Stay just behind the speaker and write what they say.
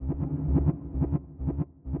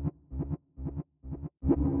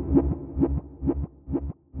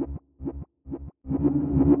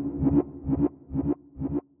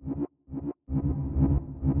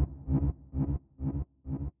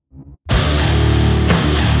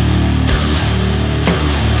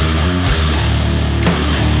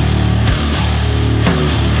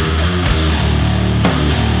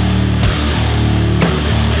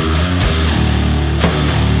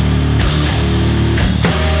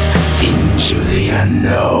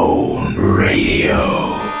Canoe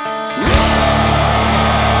Radio.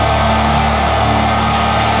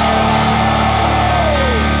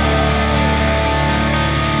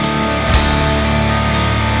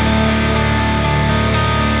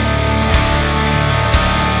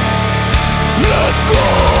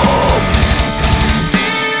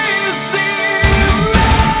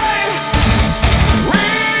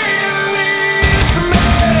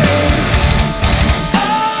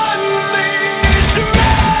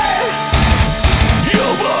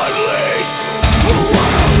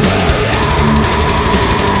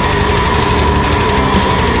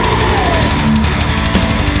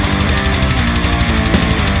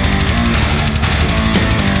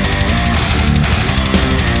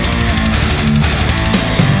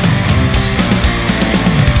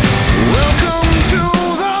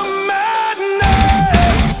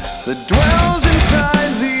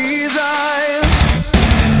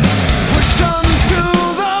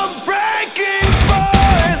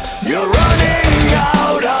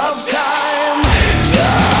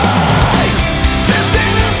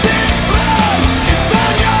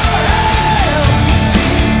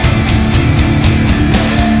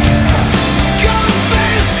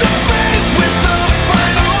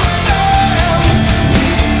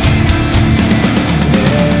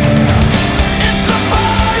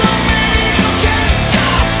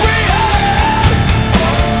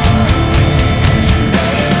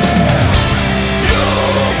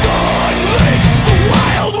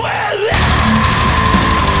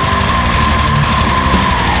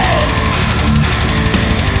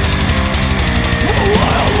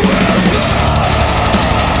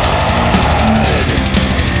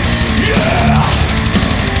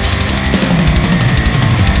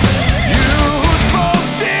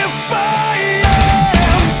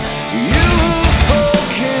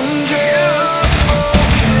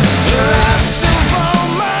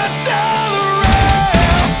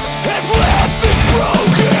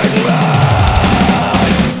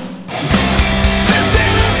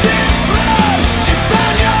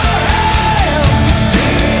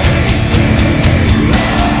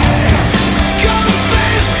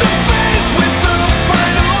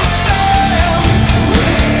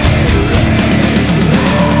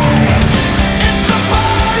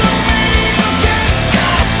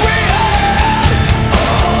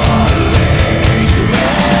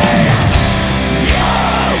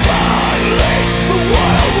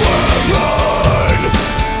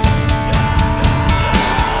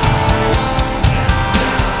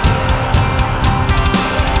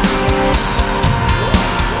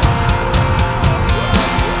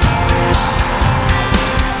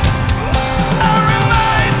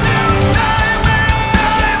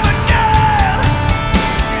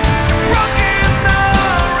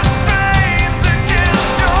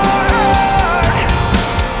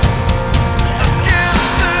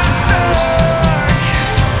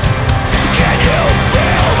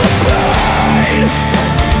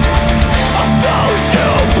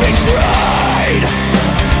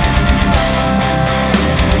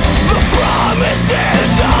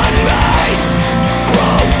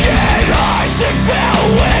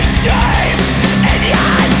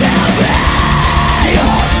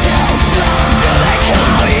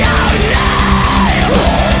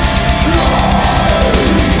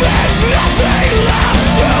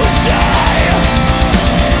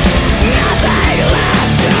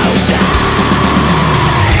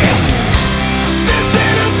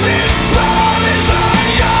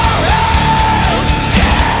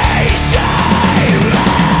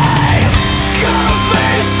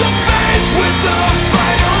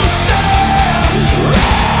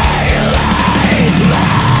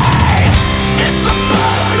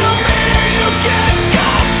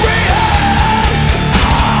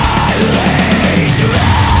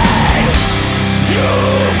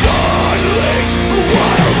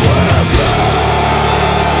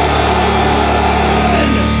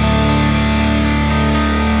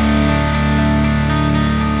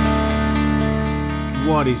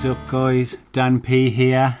 What is up, guys? Dan P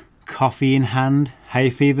here, coffee in hand,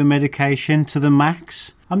 hay fever medication to the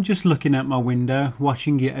max. I'm just looking at my window,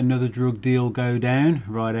 watching yet another drug deal go down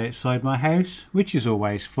right outside my house, which is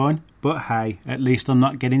always fun, but hey, at least I'm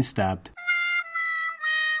not getting stabbed.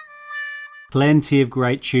 Plenty of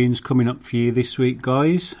great tunes coming up for you this week,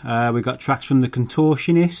 guys. We got tracks from the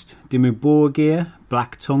Contortionist, Dimmu Borgir,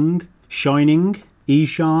 Black Tongue, Shining,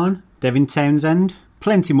 Ihsahn, Devin Townsend,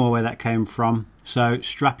 plenty more where that came from. So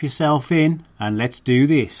strap yourself in and let's do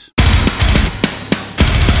this.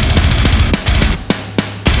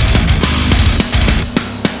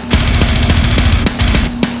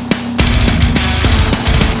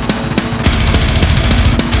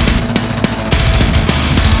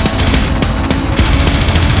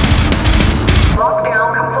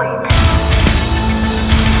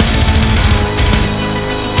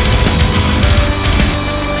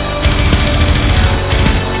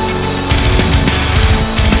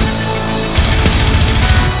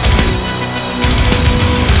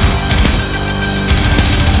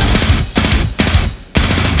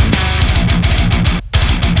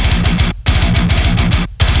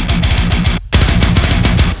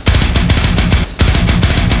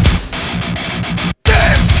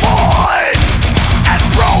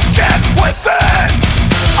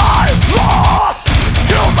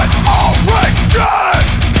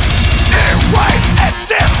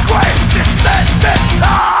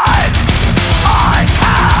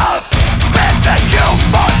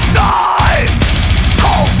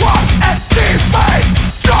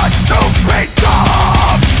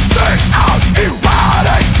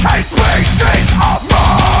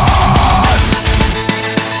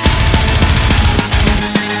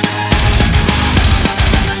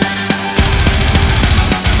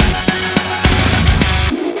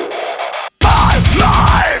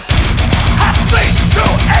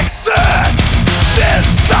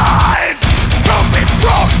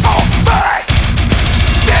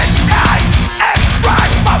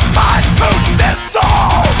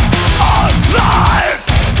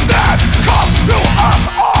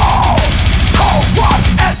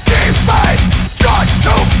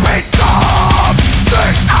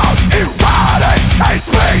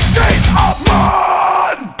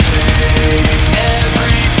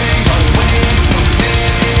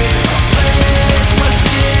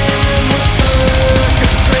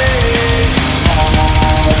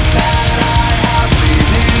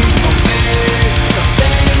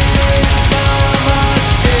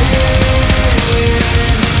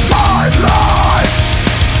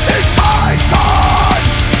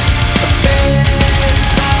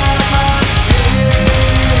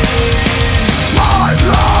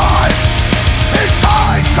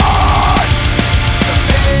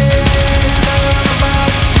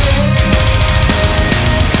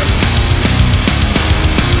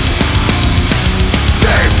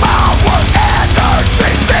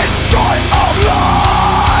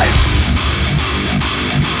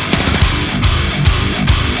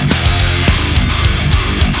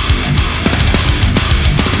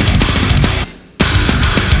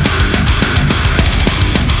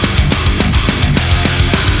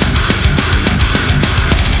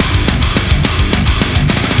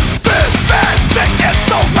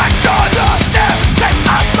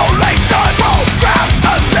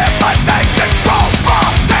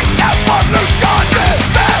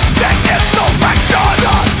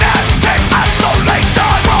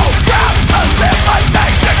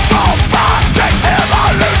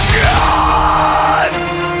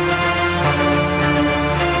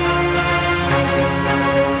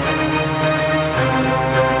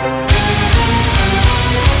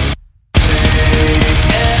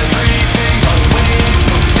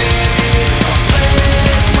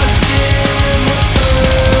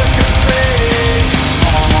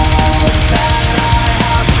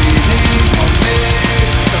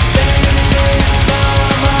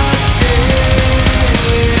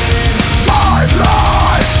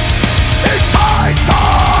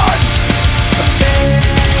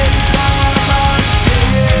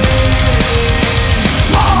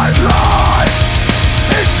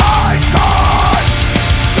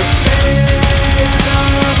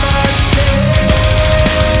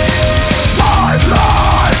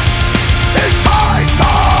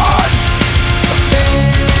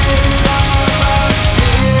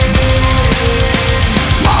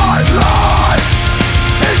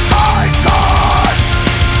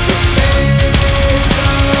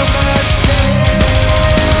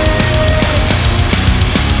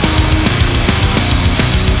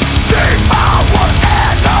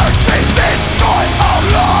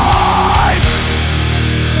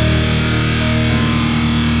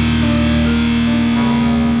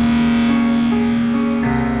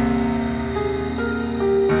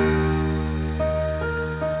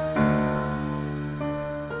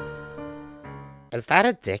 Is that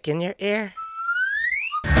a dick in your ear?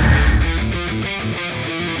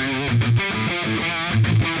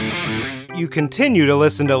 You continue to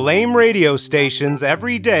listen to lame radio stations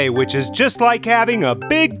every day, which is just like having a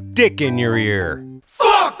big dick in your ear.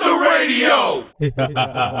 Fuck the radio!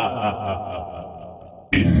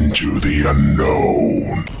 Into the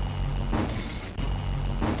unknown.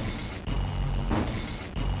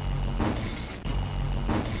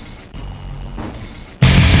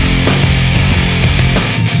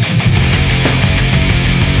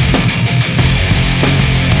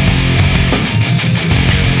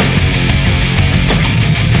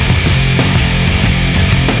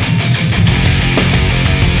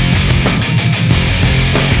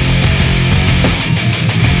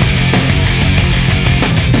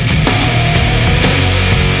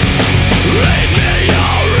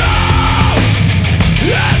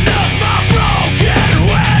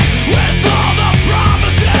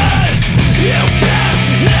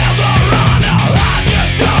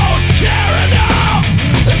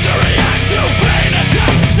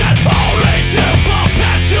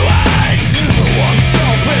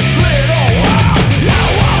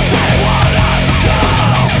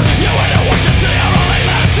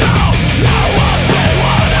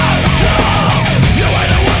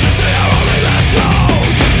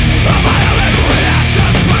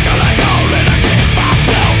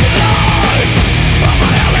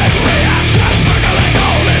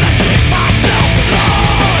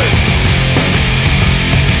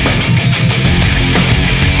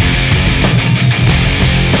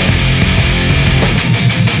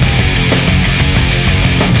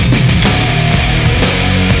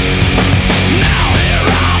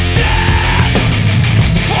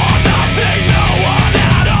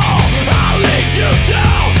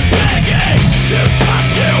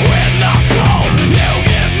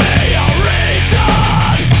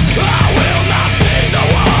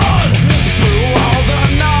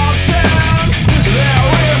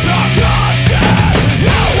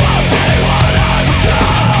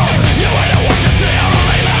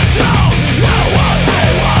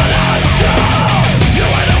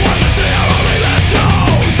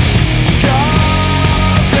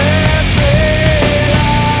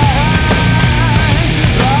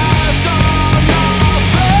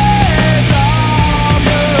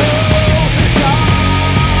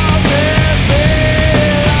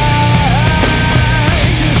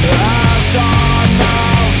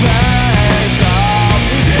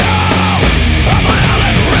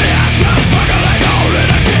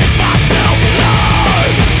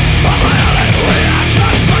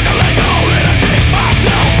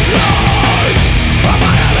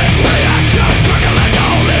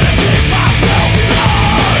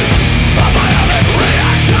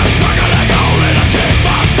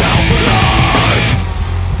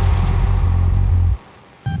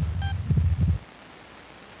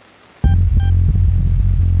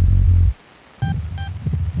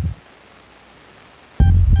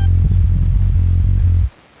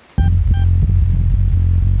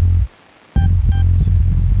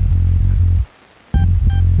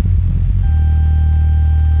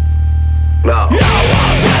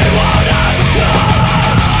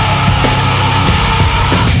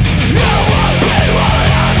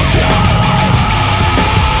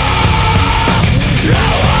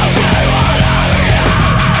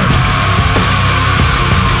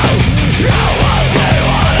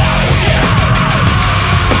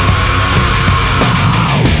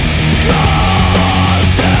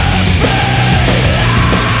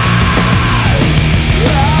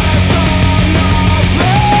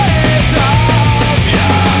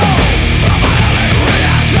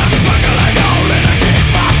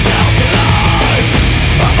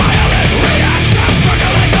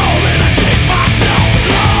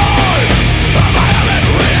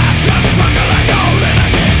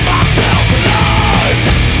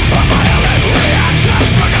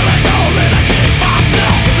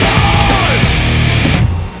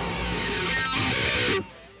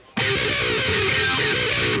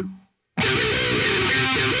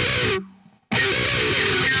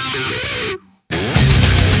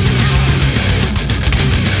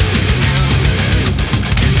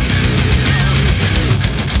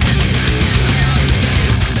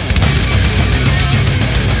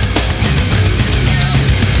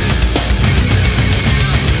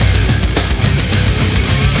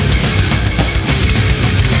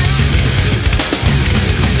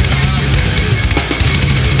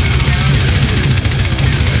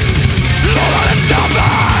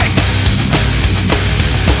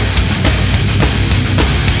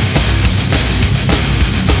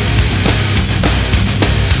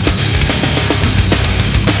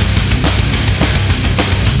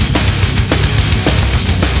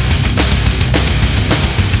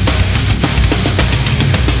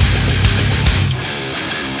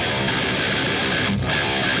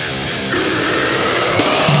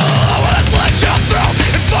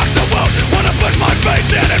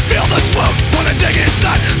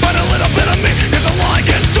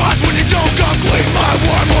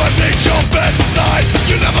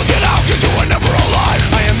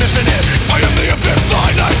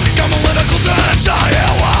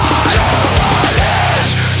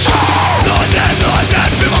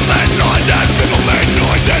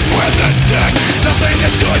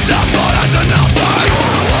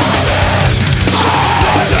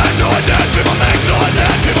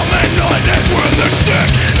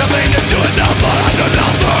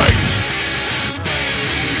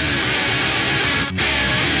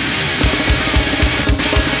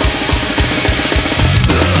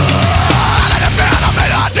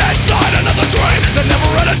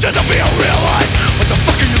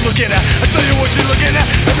 looking at. I tell you what you're looking at.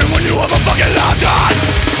 Everyone you ever fucking loved on.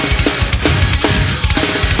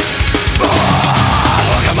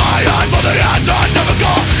 Look at my eyes, for the odds are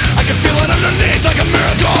difficult. I can feel it underneath like a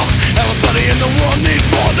miracle. Everybody in the world needs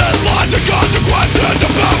more than lives and consequences to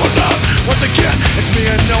bear with them. Once again, it's me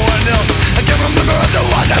and no one else. I can't remember if there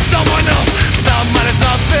was that someone else. Without mine, it's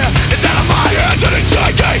not fair. It's out of my hands and it's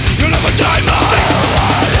shaking. You never take mine.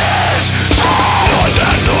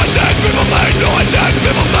 Noises, people make noises,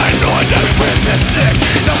 people make noises. When they're sick,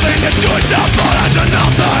 nothing to do is up, but I do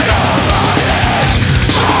nothing.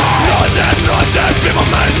 Noises, people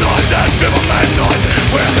make noises, people make noises.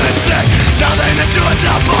 When they're sick, nothing to do is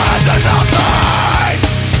up, but I do nothing.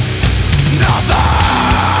 Nothing.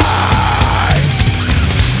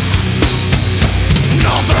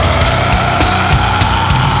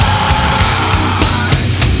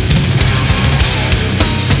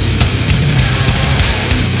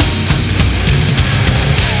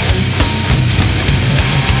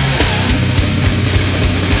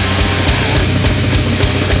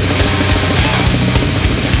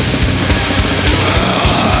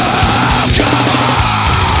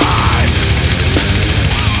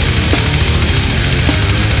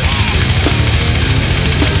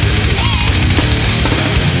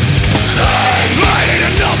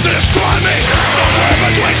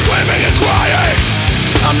 Screaming and crying,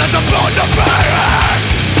 I'm not supposed to be it.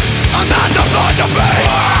 I'm not supposed to be it.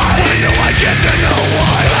 When do I get to know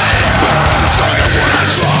why? The song of what I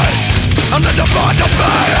try. I'm not supposed to be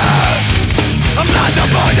it. I'm not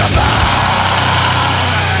supposed to be it.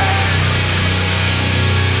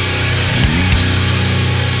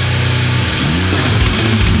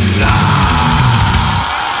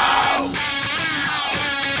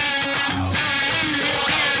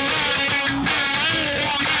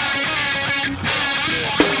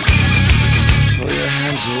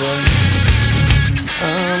 Away.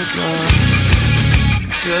 I'm gone.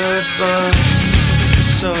 Goodbye.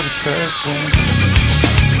 It's so depressing.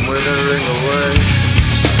 Withering away.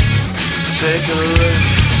 Take a look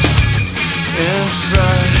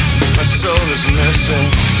inside. My soul is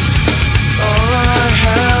missing. All I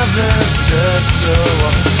have is dead, so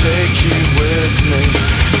I'll take you with me.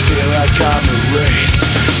 Feel like I'm erased,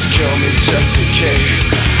 so kill me just in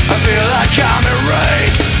case. I feel like I'm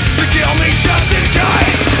erased, so kill me just in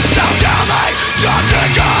case. Down, down, like just in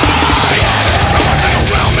case. Everything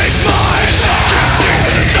around me's mine. Can't see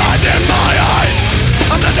the stars in my eyes.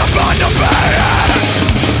 I'm not supposed to be it.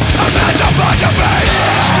 I'm not supposed to be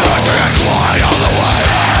splurging and quiet all the way.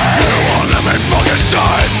 You won't let me fucking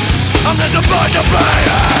stay. I'm not supposed to be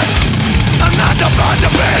it. I'm not supposed to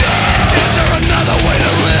be it. Is there another way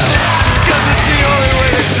to live? Cause it's the only way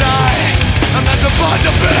to die. I'm not supposed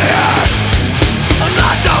to be it. I'm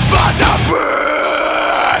not supposed to be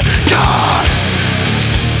God.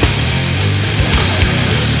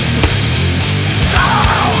 No,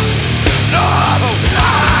 no, no.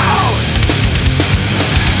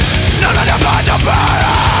 No, not supposed to be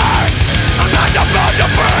it. I'm not supposed to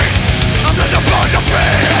be. I'm not supposed to be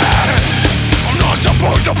it. I'm not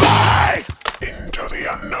supposed to be. Into the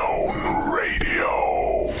Unknown Radio.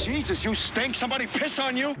 Jesus, you stink. Somebody piss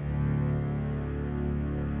on you?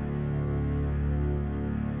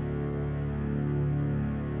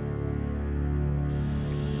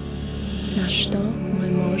 Na što moj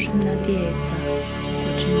možem na djeca,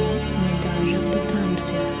 počemu moj dažak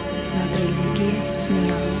potamsja, nad religije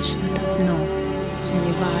smijališ davno,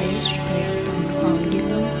 smilivaješ što ja stanju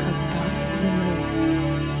angelom, kada umru.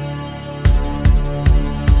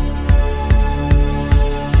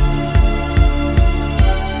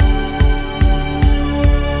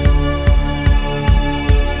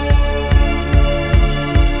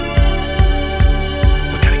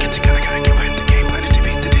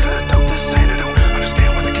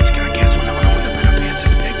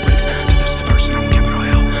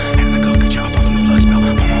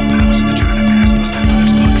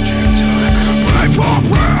 Right for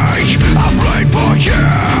break.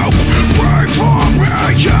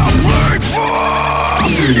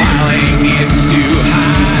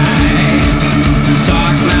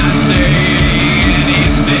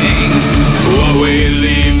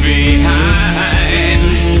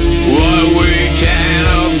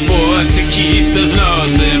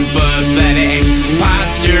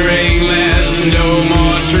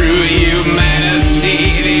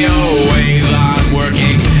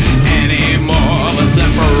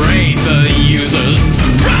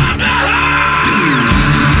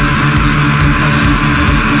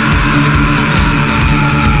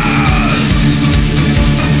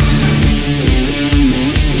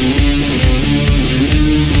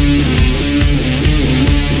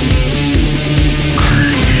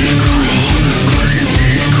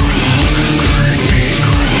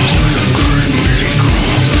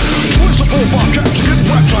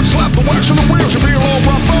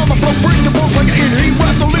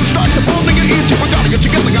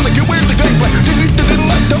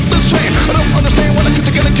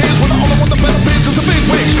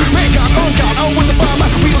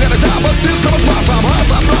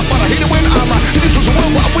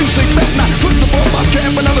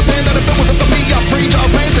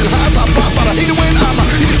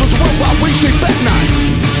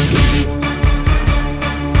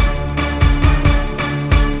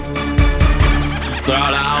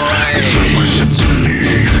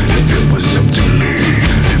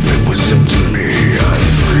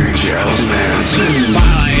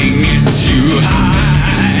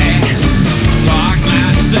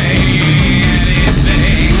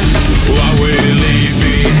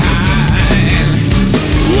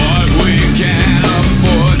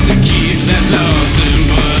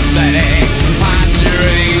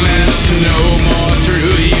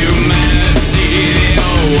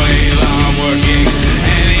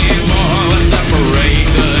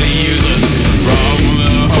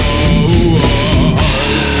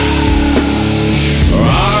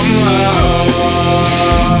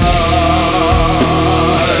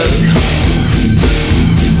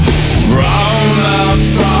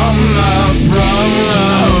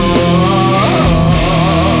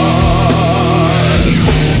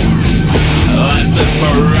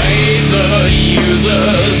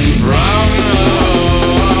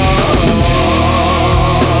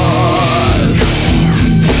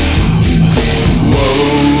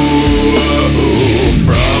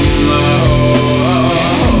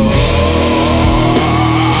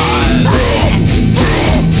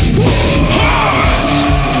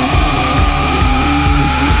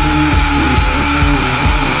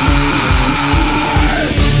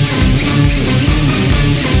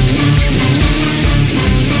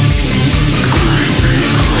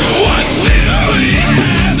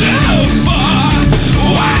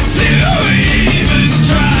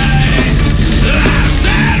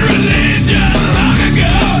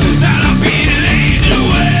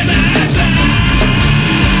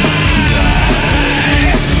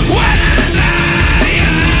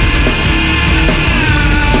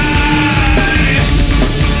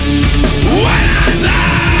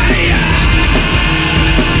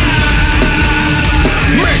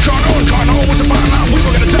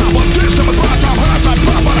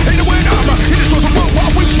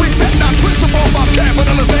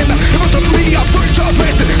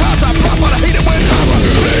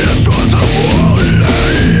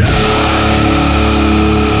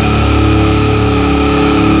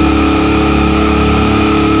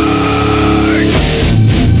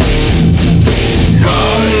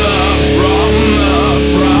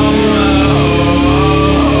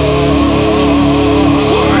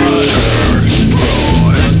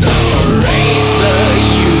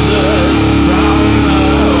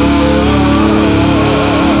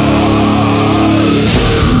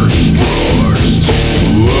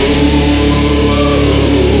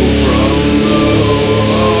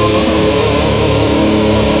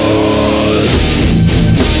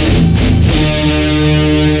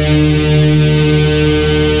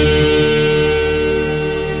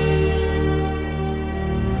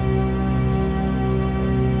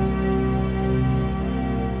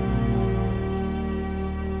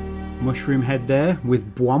 Mushroomhead there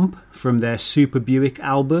with Bwomp from their Super Buick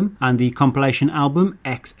album and the compilation album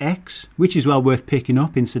XX, which is well worth picking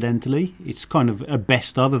up incidentally. It's kind of a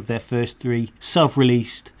best of their first 3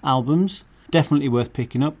 self-released albums. Definitely worth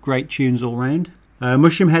picking up, great tunes all round.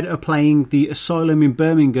 Mushroomhead are playing the Asylum in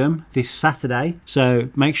Birmingham this Saturday, so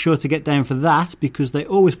make sure to get down for that because they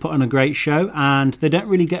always put on a great show and they don't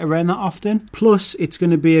really get around that often. Plus, it's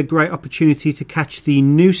going to be a great opportunity to catch the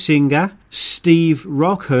new singer, Steve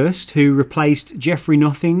Rockhurst, who replaced Jeffrey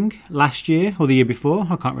Nothing last year or the year before,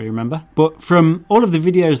 I can't really remember. But from all of the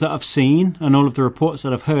videos that I've seen and all of the reports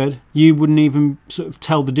that I've heard, you wouldn't even sort of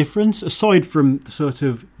tell the difference, aside from the sort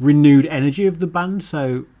of renewed energy of the band.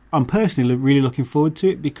 So I'm personally really looking forward to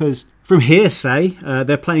it because from hearsay,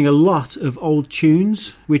 they're playing a lot of old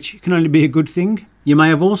tunes, which can only be a good thing. You may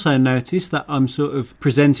have also noticed that I'm sort of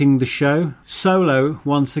presenting the show solo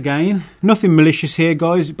once again. Nothing malicious here,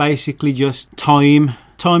 guys. Basically just time.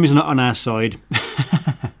 Time is not on our side.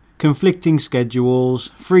 Conflicting schedules.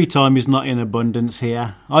 Free time is not in abundance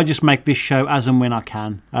here. I just make this show as and when I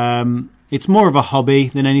can. It's more of a hobby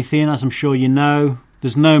than anything, as I'm sure you know.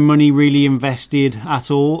 There's no money really invested at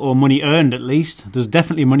all, or money earned at least. There's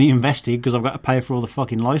definitely money invested because I've got to pay for all the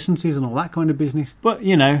fucking licenses and all that kind of business. But,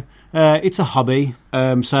 you know, it's a hobby.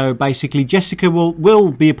 So basically Jessica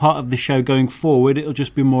will be a part of the show going forward. It'll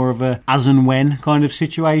just be more of a as and when kind of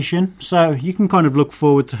situation. So you can kind of look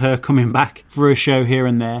forward to her coming back for a show here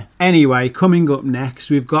and there. Anyway, coming up next,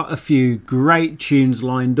 we've got a few great tunes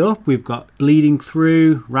lined up. We've got Bleeding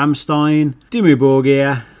Through, Rammstein, Dimmu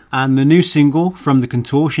Borgir, and the new single from the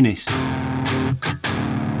Contortionist.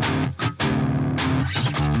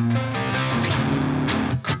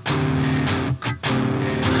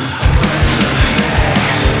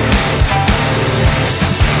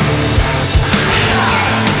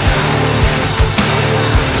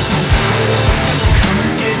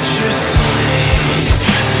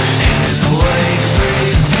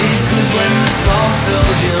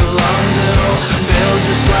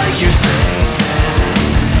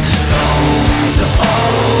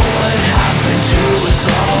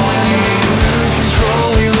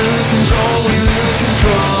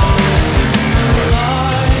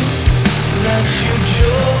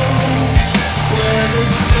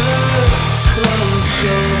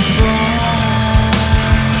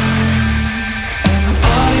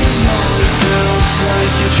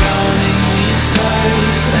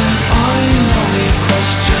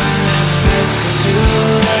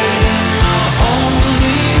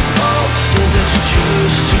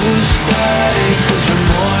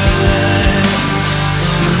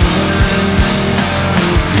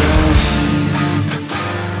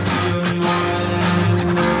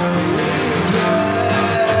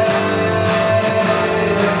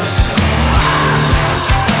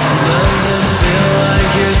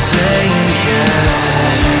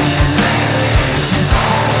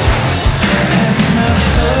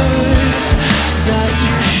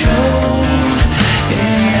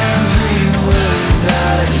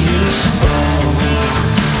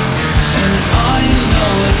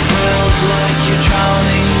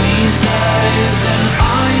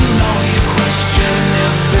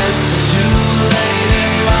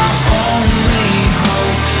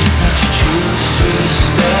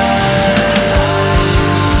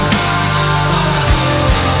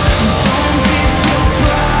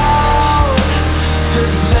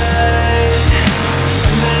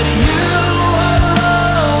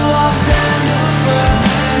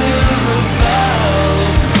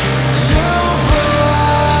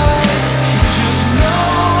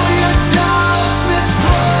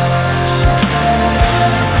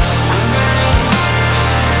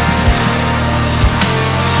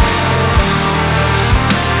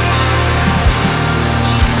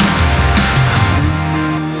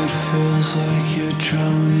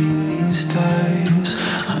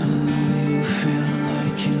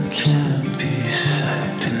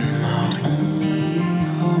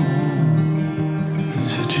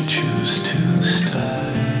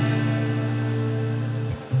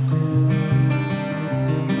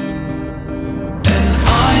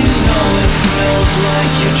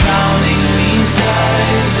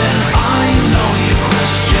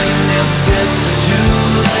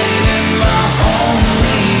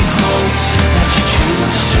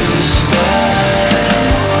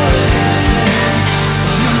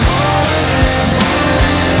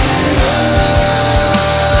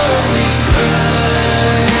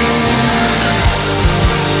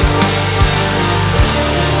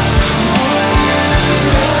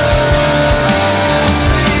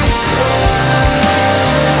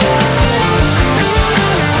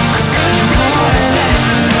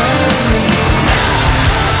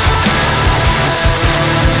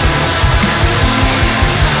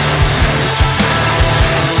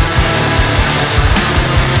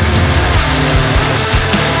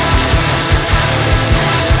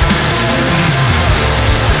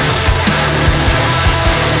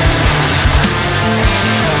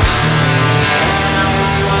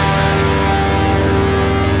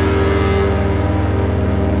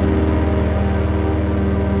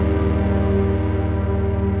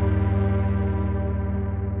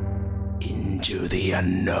 the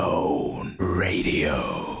unknown radio.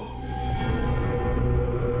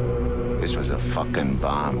 This was a fucking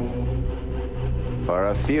bomb. For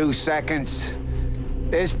a few seconds,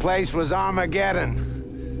 this place was Armageddon.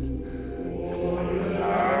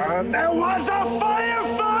 There was a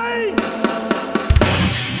firefight!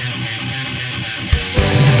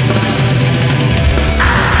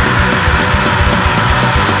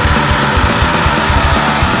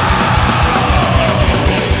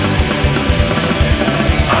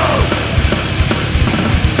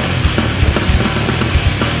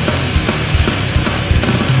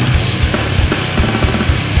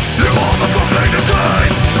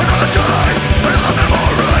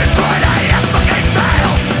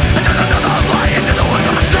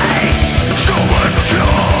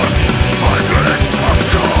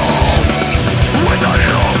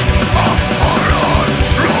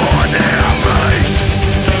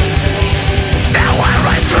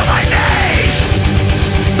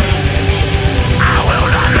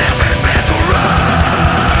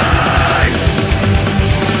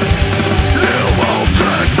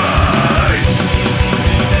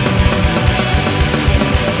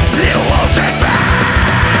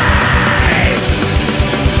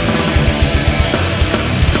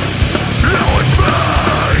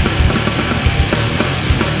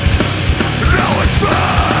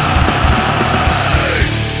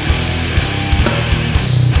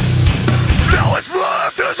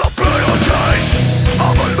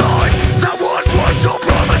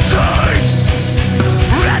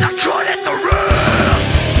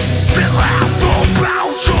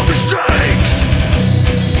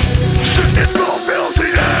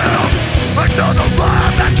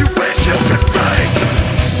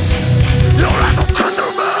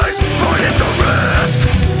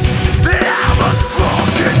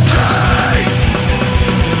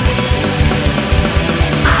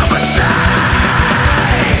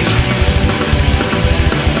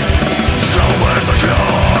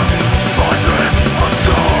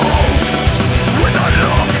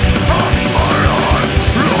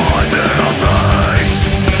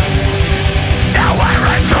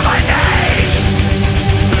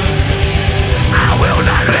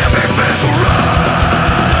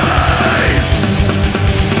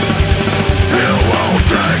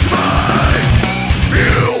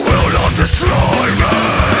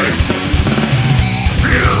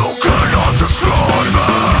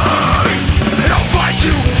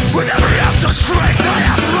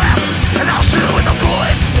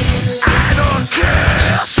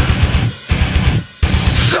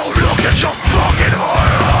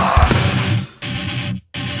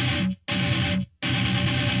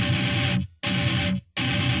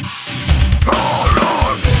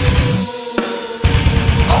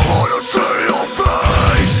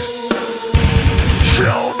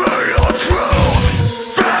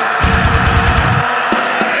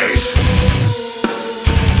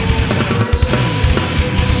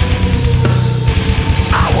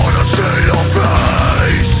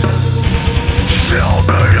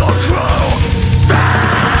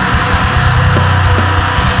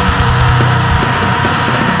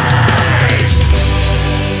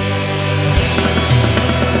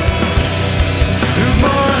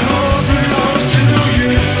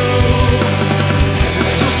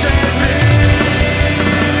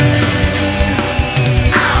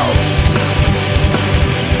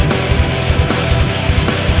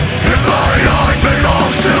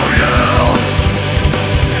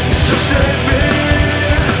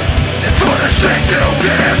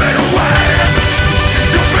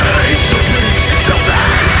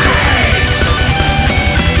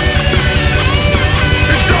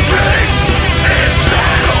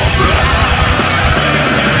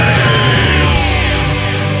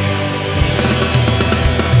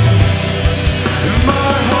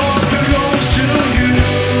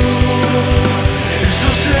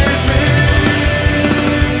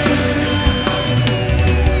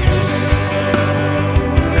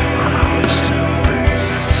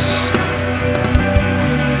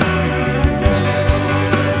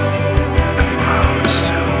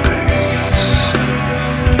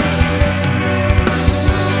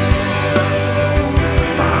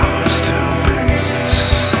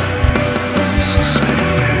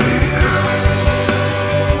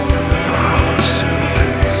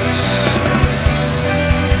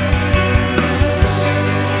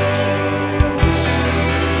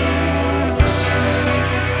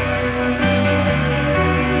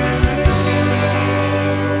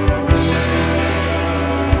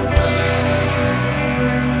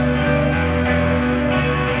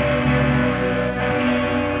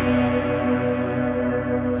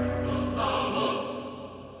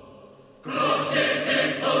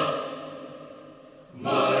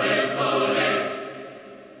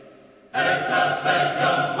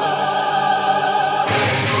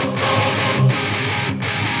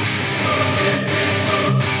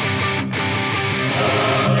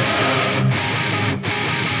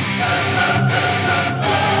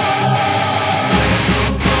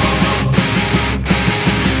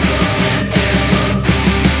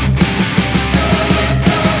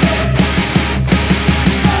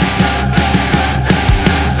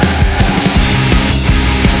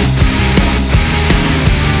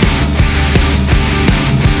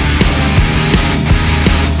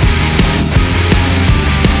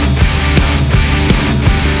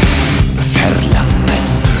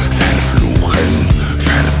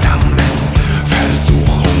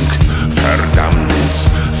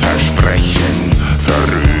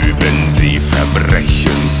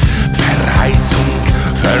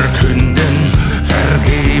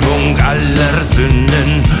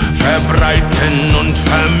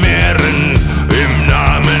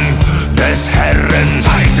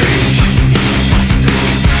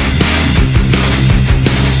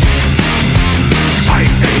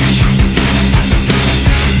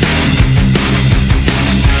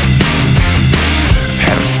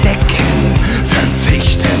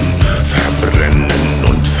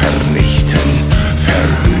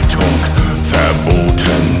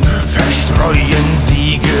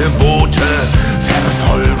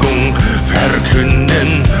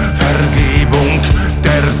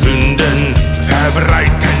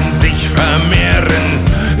 verbreiten, sich vermehren,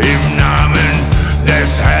 im Namen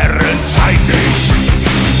des Herrn zeig dich.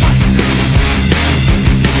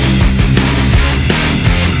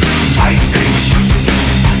 Zeig dich.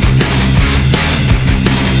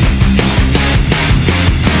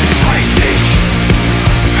 Zeig dich.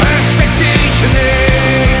 Versteck dich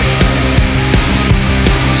nicht.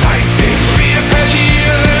 Zeig dich, wir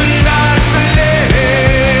verlieren das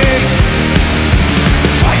Licht.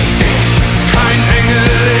 Zeig dich, kein Engel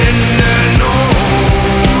in der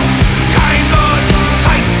Not. Kein Gott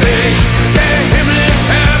zeigt sich, der Himmel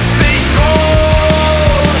färbt sich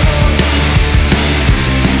rot.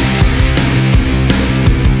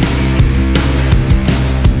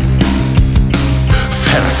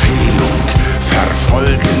 Verfehlung,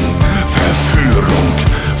 Verfolgen, Verführung,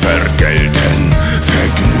 Vergelten,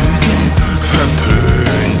 Vergnügen,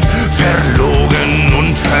 verpönt, verlogen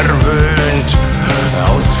und verwöhnt,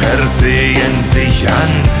 aus Versehen sich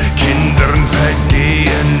an Kindern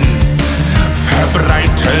vergehen,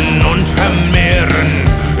 verbreiten und vermehren,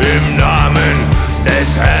 im Namen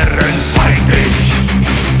des Herrn zeig dich.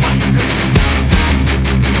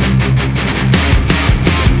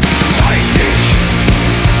 Zeig dich,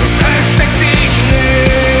 versteck dich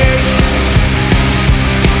nicht.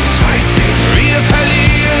 Zeig dich, wir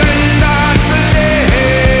verlieren das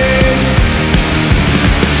Licht.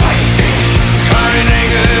 Zeig dich, kein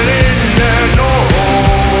Engel in der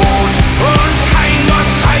Not. Und kein Gott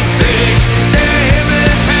zeigt sich, der Himmel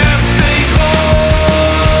färbt sich rot.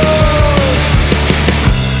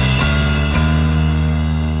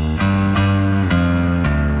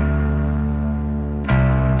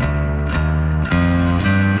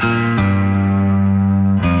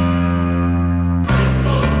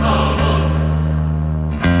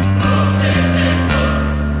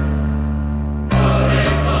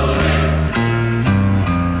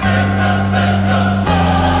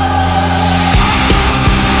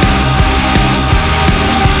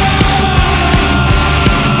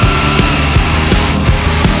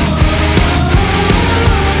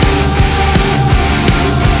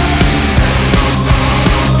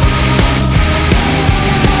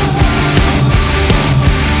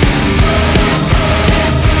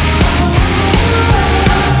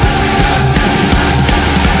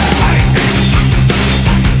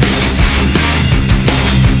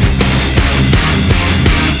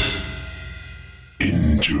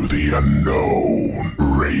 Into the Unknown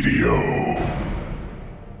Radio.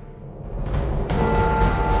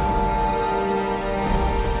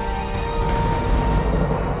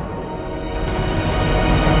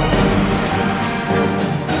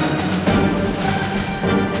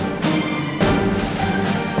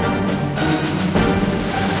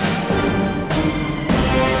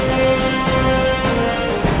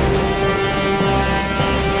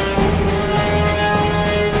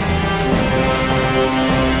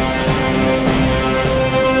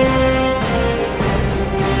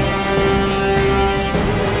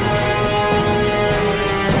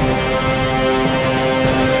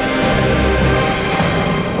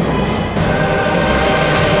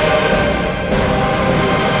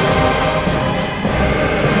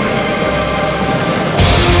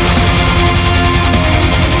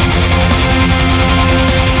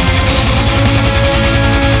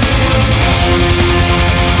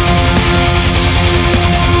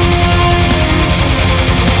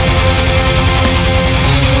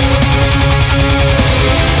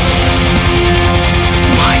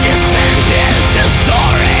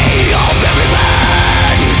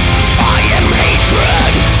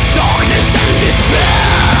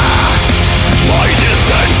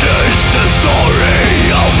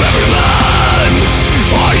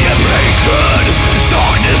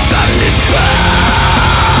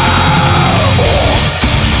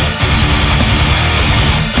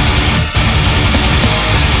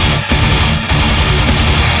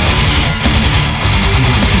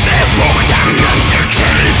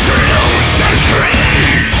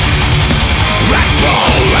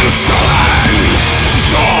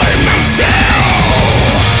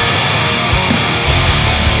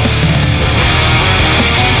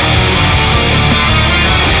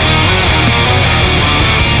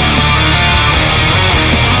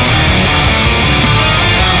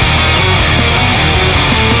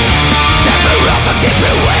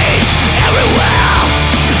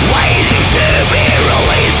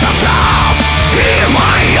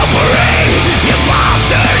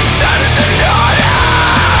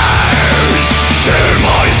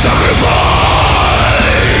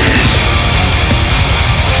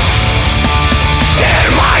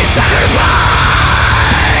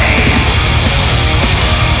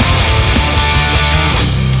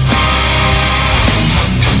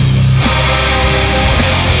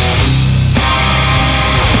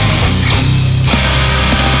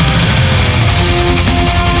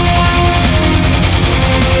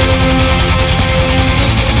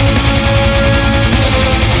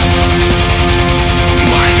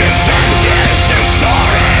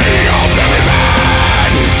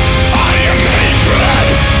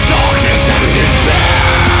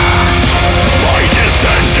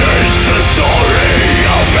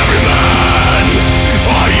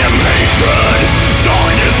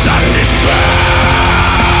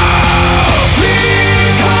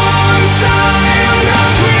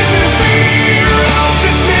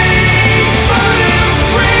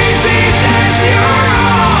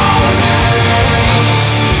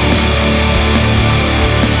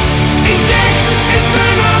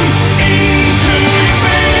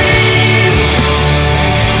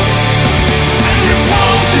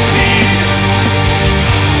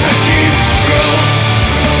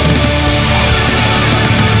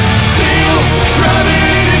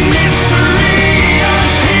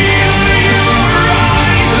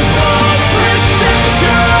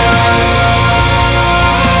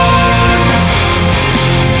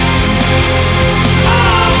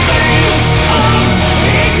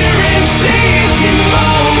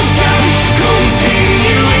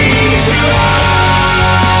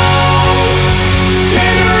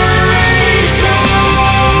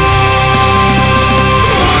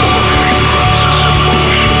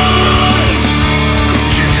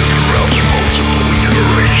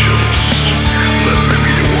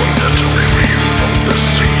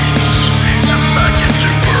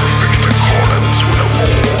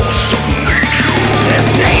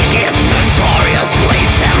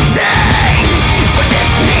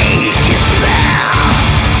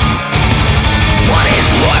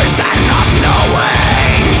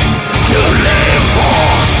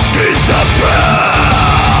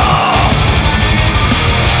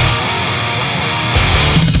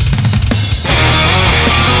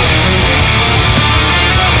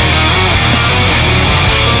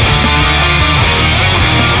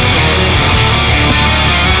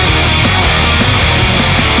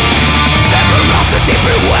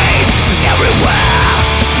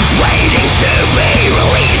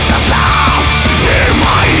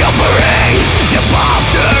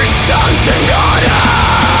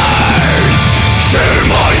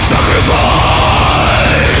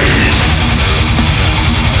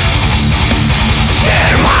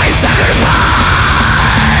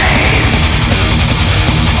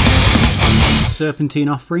 Serpentine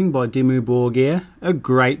Offering by Dimmu Borgir. A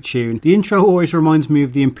great tune. The intro always reminds me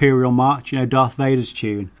of the Imperial March, Darth Vader's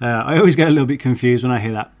tune. I always get a little bit confused when I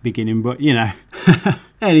hear that beginning, but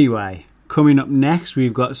Anyway, coming up next,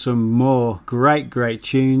 we've got some more great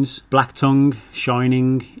tunes. Black Tongue,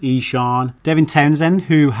 Shining, Ihsahn. Devin Townsend,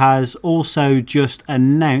 who has also just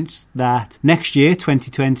announced that next year,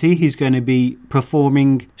 2020, he's going to be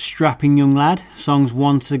performing Strapping Young Lad songs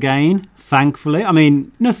once again. Thankfully, I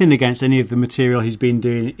mean, nothing against any of the material he's been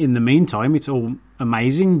doing in the meantime. It's all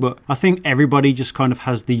amazing, but I think everybody just kind of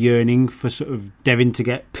has the yearning for sort of Devin to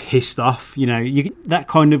get pissed off. That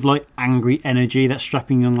kind of like angry energy that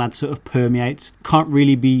Strapping Young Lad sort of permeates can't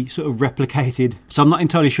really be sort of replicated. So I'm not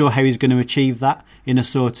entirely sure how he's going to achieve that in a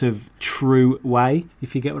sort of true way,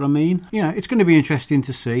 if you get what I mean. It's going to be interesting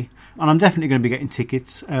to see, and I'm definitely going to be getting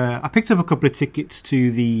tickets. I picked up a couple of tickets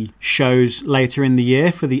to the shows later in the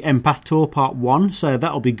year for the Empath Tour Part 1, so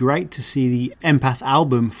that'll be great to see the Empath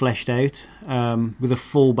album fleshed out with a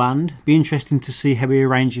full band. Be interesting to see how he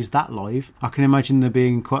arranges that live. I can imagine there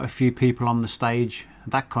being quite a few people on the stage,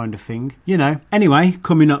 that kind of thing. Anyway,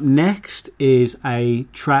 coming up next is a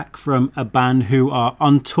track from a band who are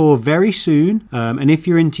on tour very soon. And if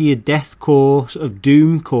you're into your deathcore, sort of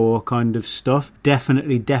doomcore kind of stuff,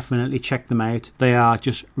 definitely check them out. They are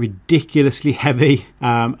just ridiculously heavy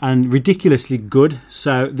and ridiculously good.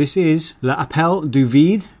 So this is L'Appel du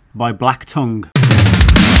Vide by Black Tongue.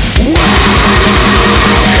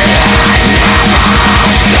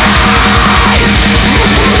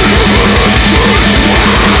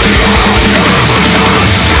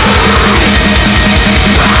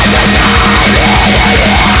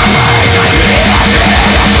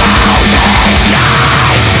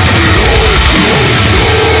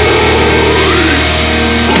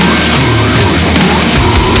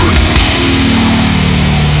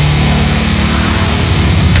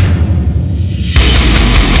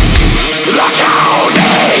 Look out!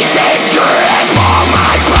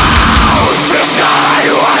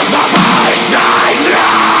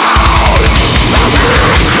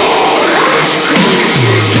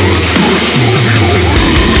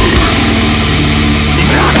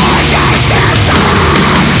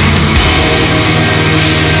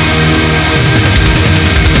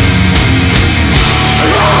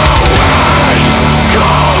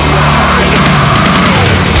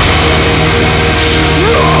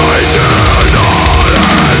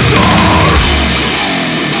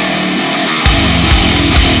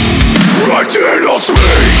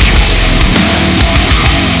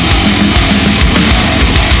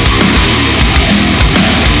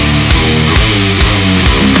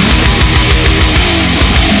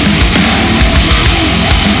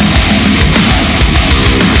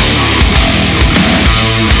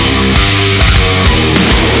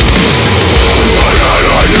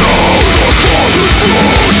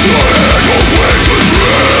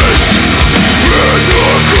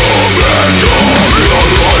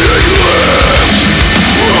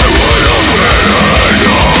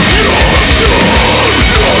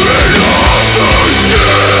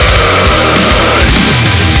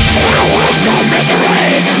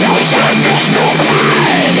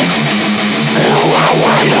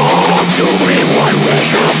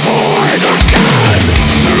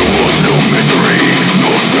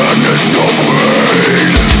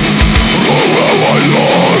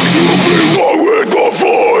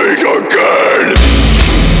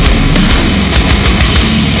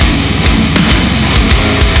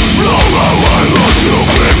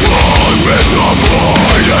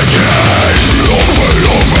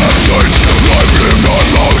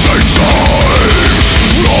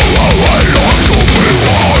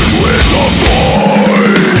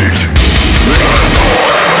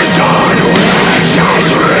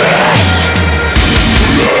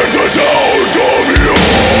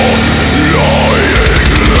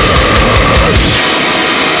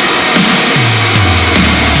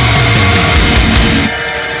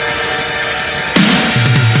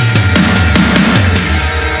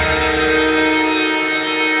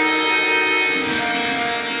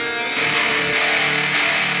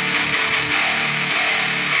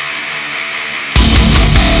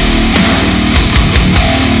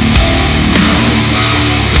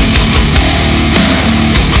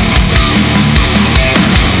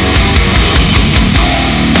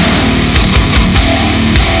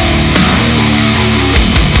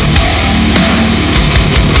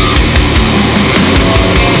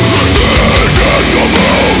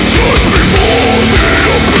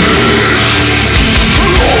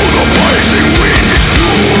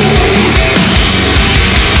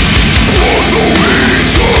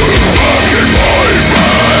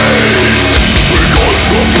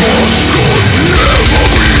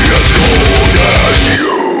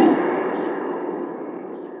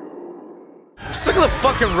 of the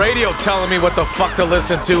fucking radio telling me what the fuck to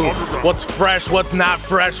listen to, what's fresh, what's not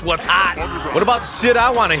fresh, what's hot. What about shit I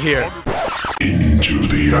want to hear? Into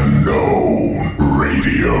the Unknown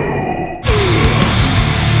Radio.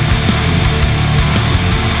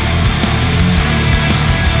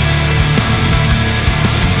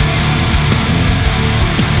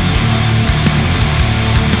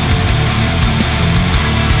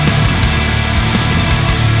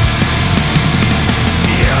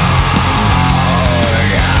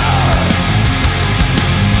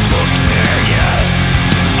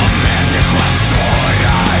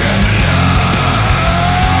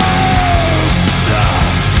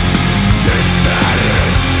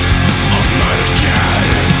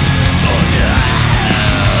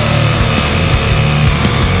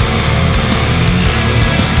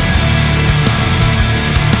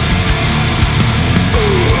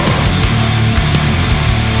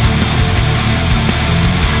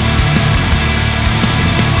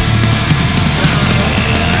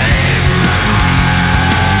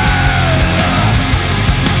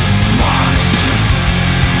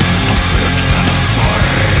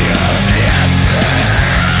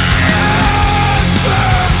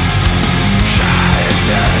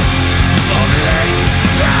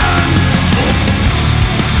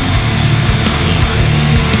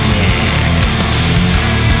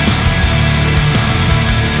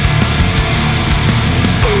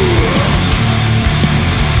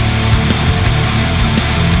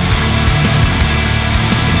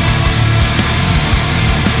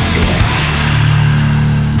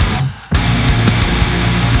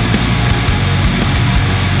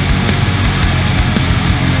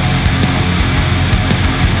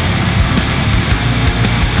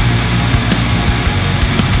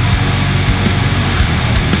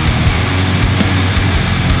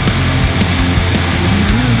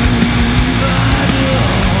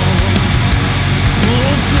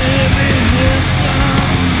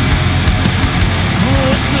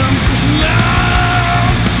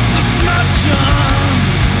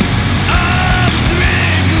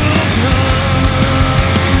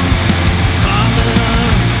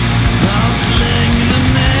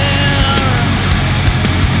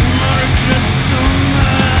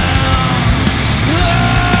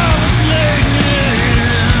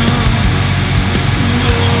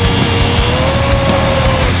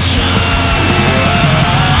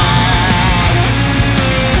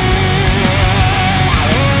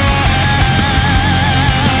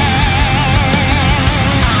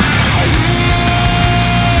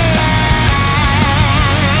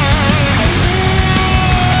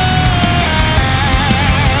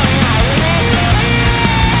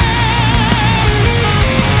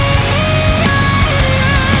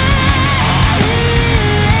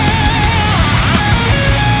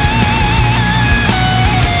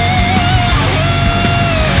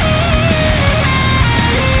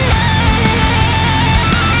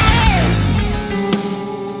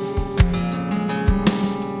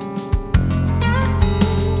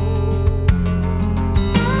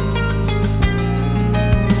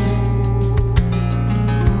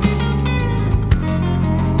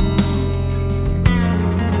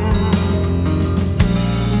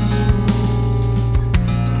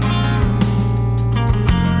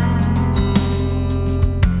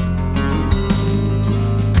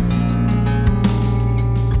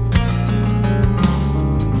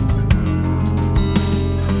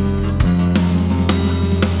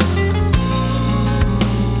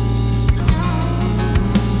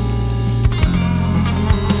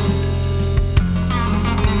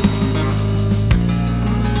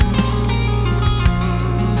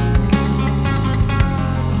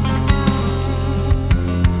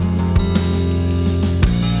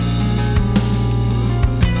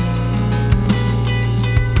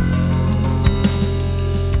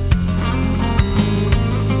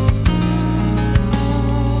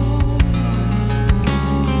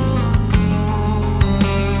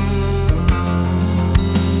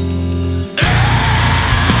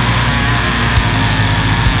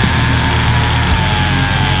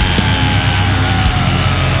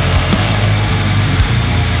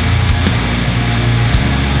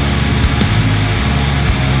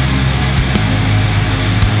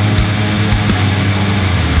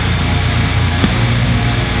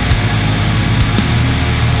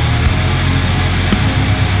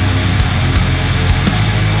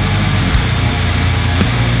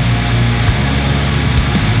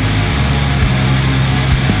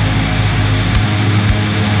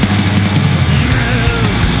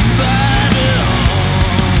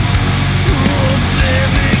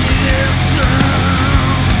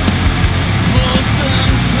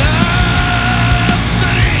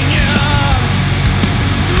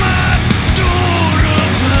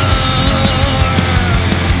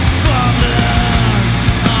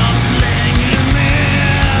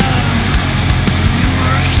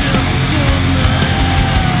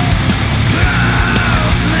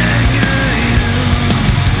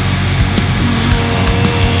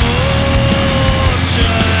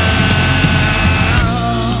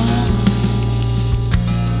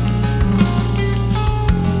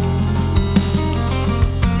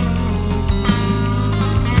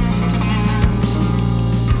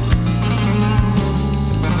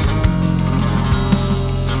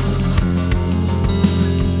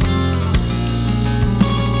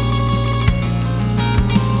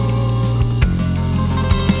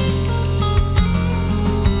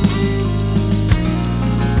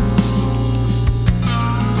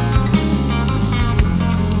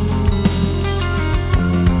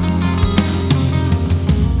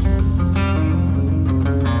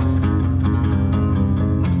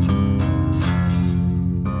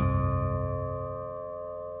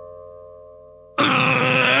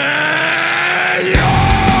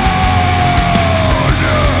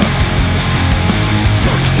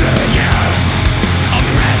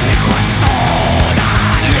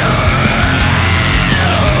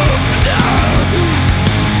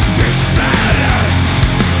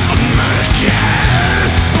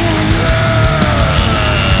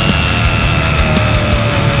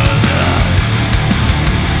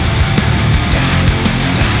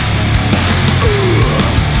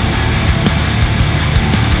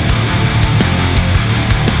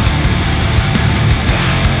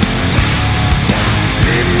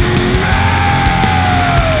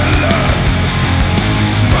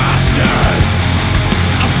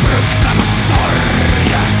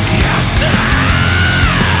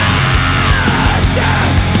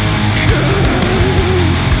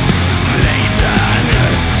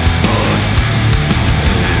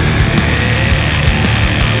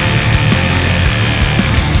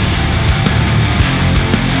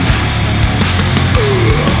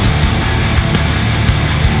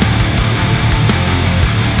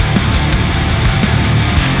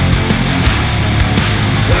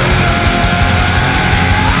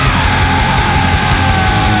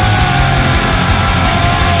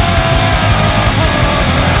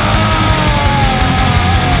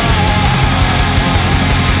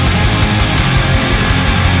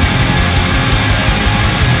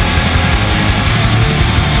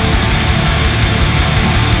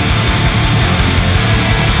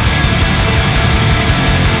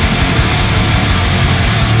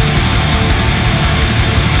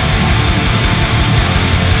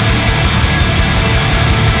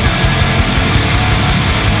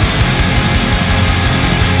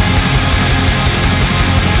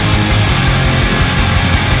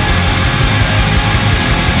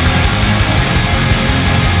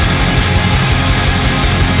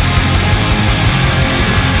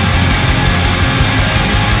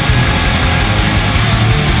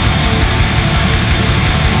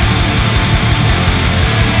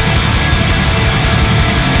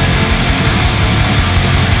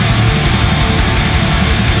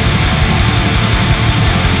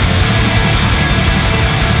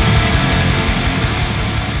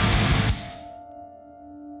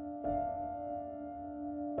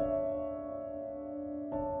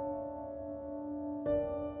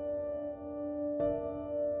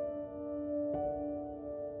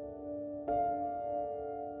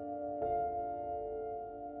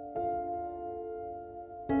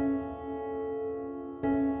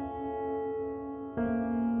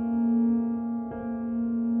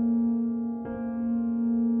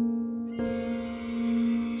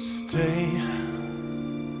 stay.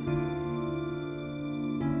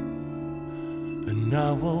 And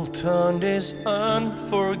I will turn these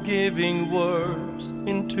unforgiving words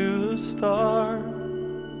into a star.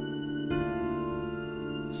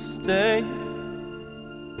 Stay.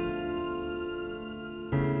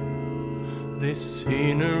 This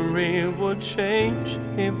scenery would change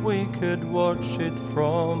if we could watch it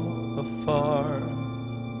from afar.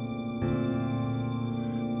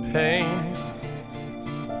 Pain,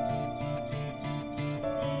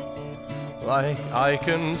 like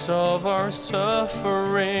icons of our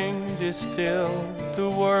suffering, distill to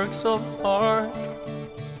works of art.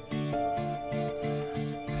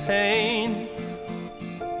 Pain,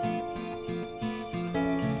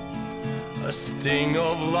 a sting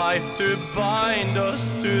of life to bind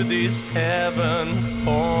us to these heavens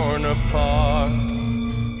torn apart.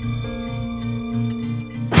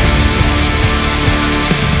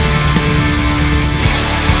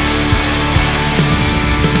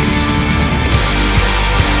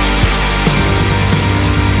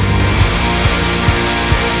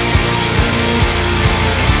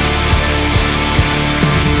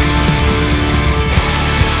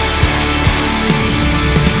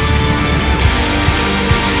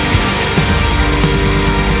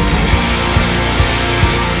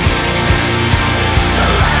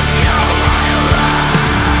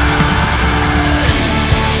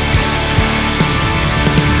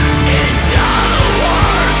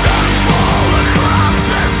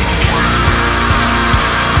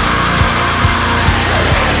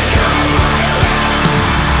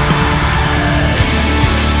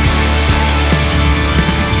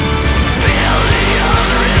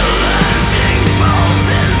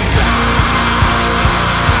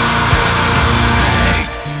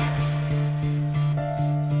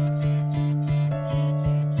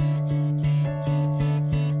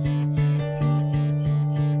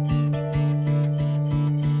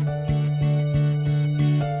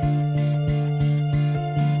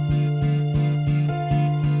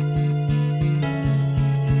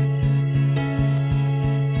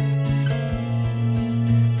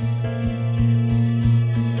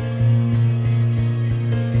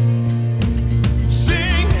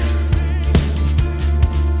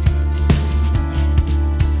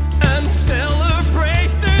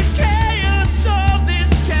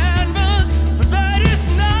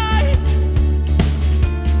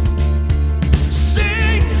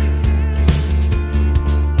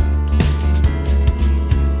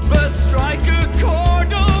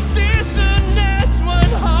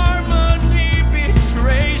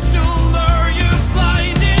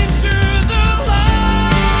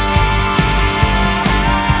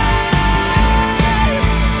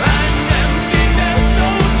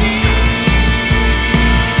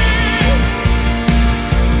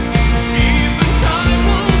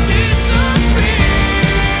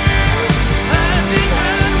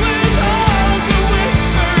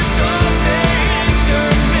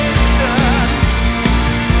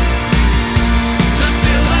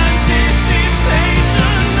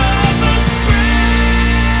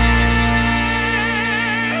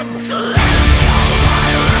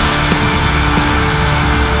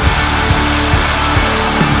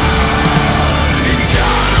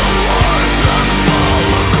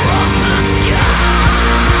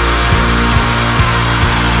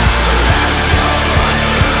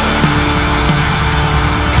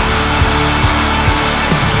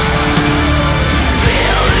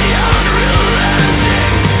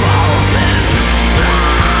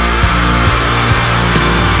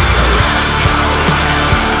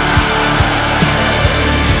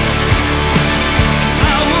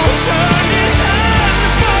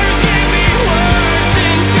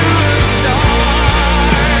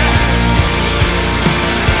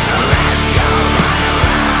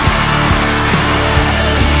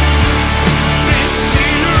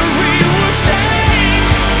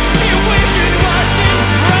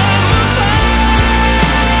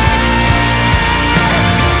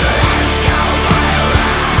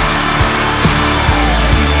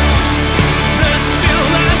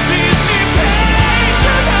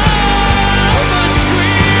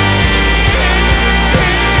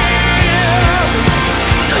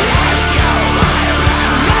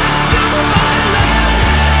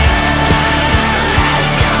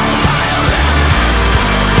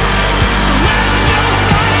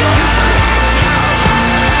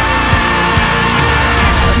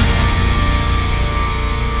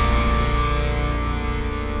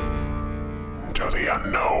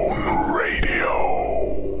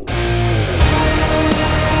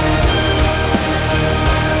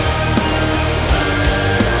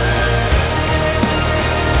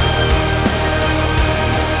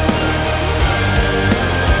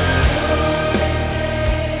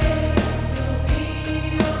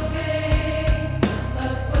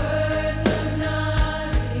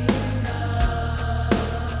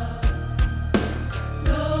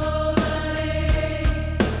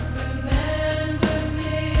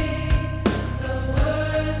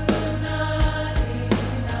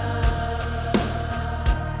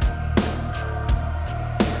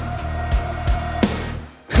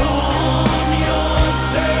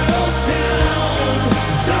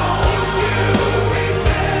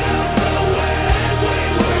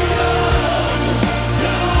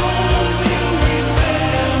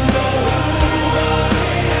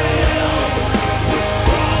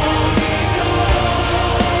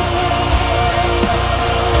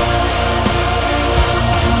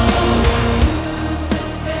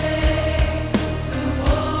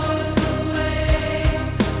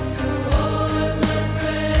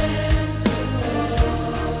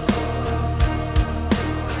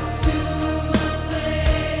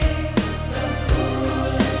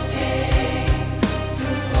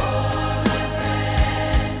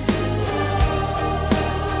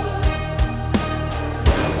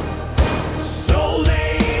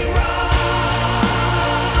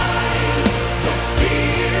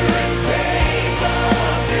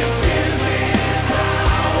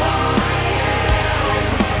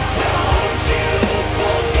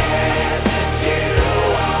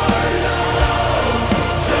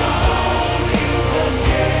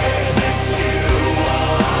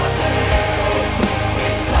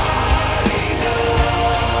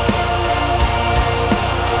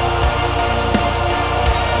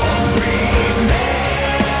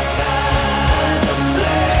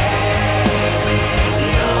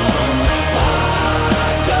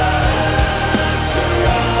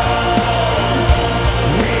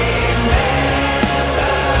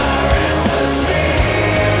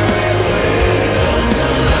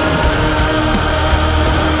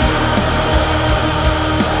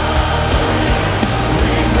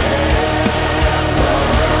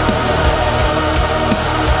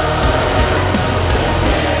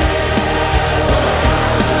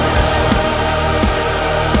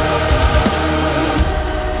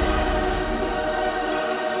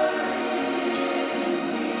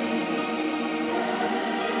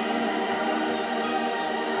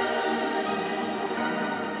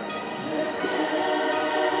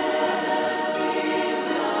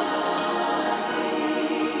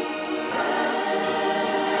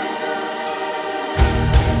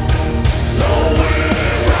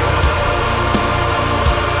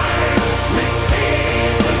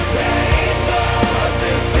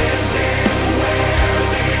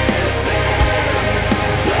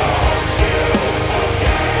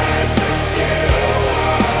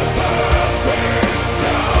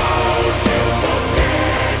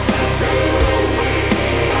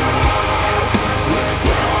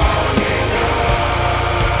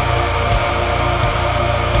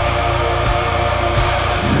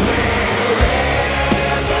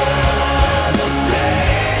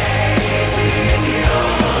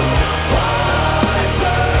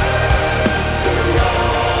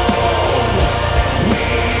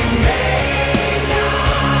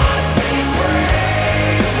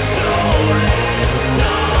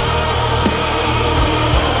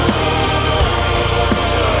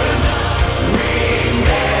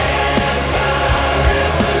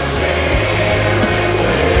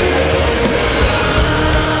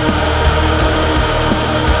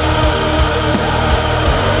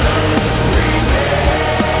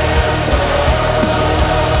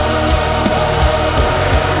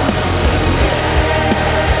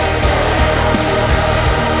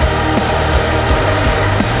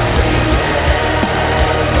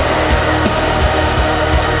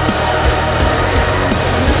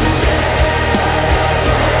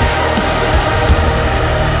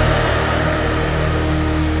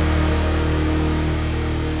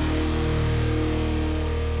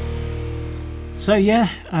 So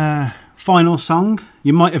yeah, final song.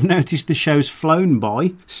 You might have noticed the show's flown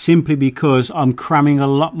by simply because I'm cramming a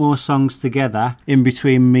lot more songs together in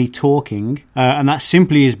between me talking. And that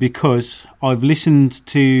simply is because I've listened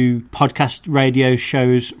to podcast radio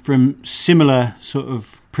shows from similar sort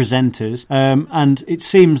of presenters, and it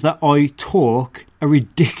seems that I talk a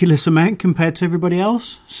ridiculous amount compared to everybody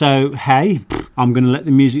else. So hey, I'm going to let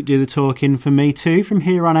the music do the talking for me too from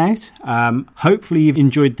here on out. Hopefully you've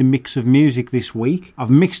enjoyed the mix of music this week.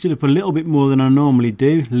 I've mixed it up a little bit more than I normally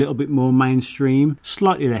do, a little bit more mainstream,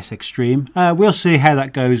 slightly less extreme. We'll see how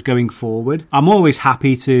that goes going forward. I'm always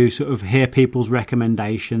happy to sort of hear people's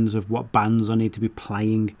recommendations of what bands I need to be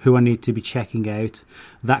playing, who I need to be checking out,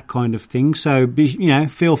 that kind of thing. So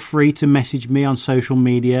feel free to message me on social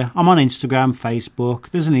media. I'm on Instagram,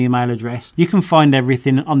 Facebook, there's an email address. You can find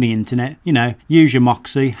everything on the internet. Use your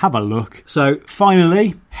moxie, have a look. So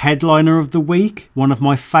finally, headliner of the week, one of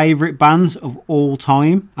my favourite bands of all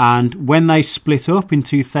time, and when they split up in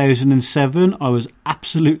 2007 I was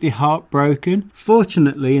absolutely heartbroken.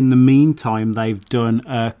 Fortunately, in the meantime, they've done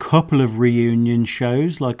a couple of reunion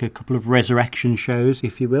shows, like a couple of resurrection shows,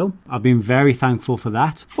 if you will. I've been very thankful for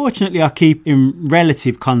that. Fortunately, I keep in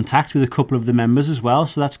relative contact with a couple of the members as well,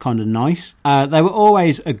 so that's kind of nice. They were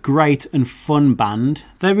always a great and fun band.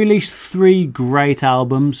 They released 3 great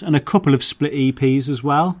albums and a couple of split EPs as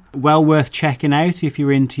well. Well worth checking out if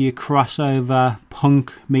you're into your crossover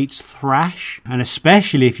punk meets thrash, and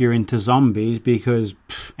especially if you're into zombies, because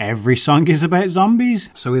every song is about zombies.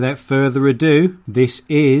 So without further ado, this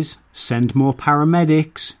is Send More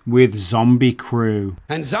Paramedics with Zombie Crew.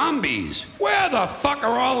 And zombies? Where the fuck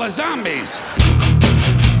are all the zombies?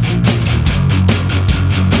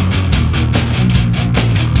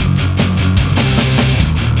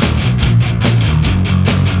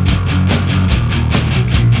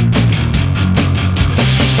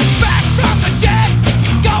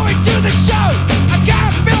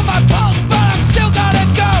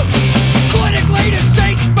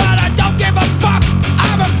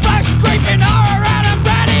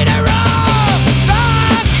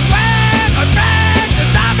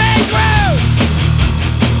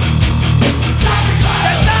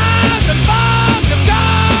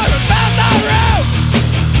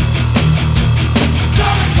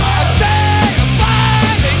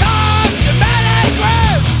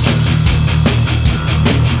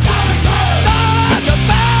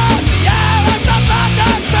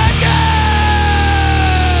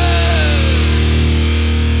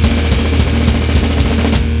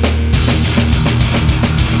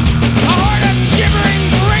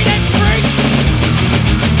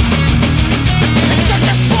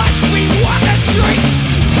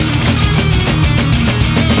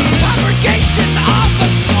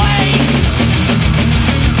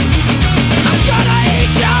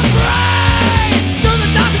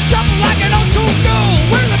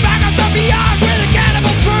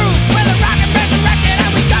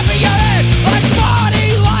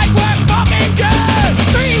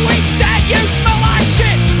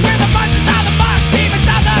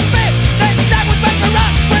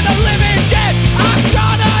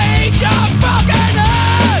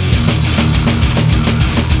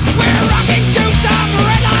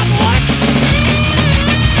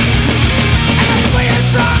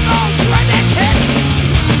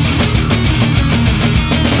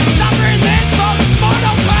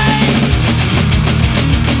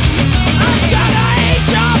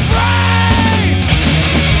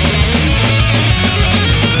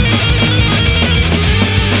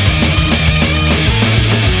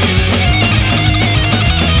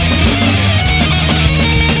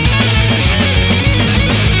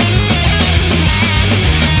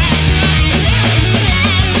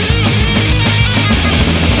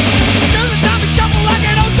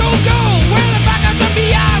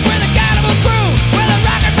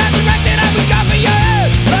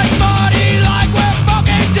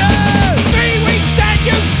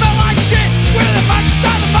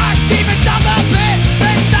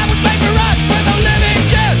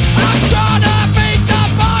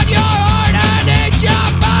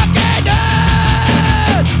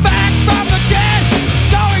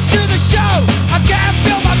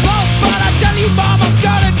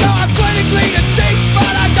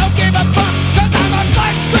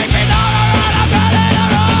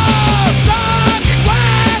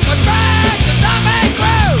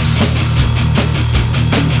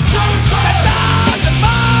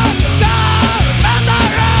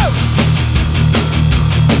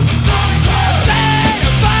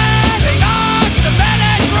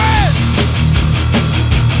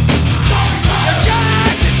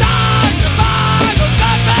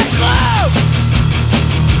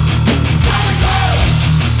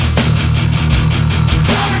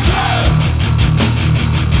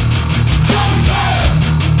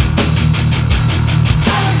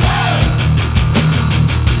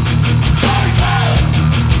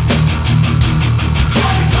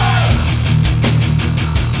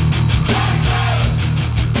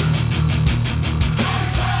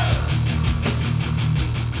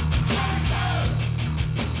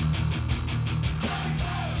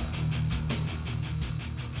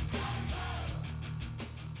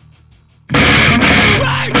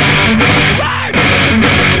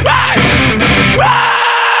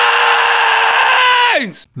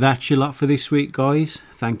 That's your lot for this week, guys.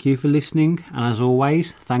 Thank you for listening, and as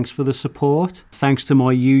always, thanks for the support. Thanks to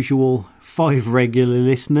my usual 5 regular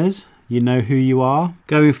listeners. You know who you are.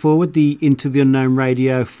 Going forward, the Into the Unknown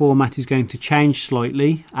radio format is going to change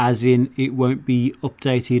slightly, as in it won't be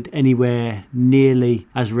updated anywhere nearly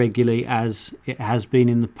as regularly as it has been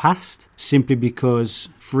in the past, simply because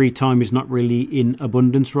free time is not really in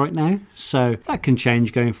abundance right now. So that can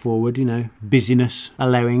change going forward, busyness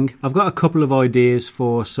allowing. I've got a couple of ideas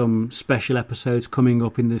for some special episodes coming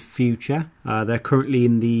up in the future. They're currently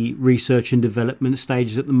in the research and development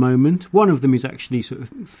stages at the moment. One of them is actually sort of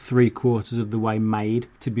 3/4 of the way made,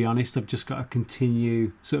 to be honest. I've just got to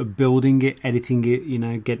continue sort of building it, editing it,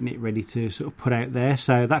 getting it ready to sort of put out there.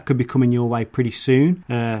 So that could be coming your way pretty soon.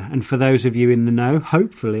 And for those of you in the know,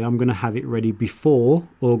 hopefully I'm going to have it ready before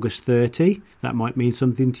August 30. That might mean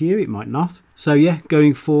something to you, it might not. So yeah,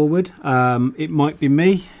 going forward, it might be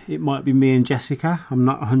me and Jessica. I'm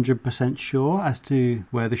not 100% sure as to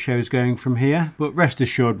where the show's going from here, but rest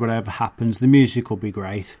assured, whatever happens, the music will be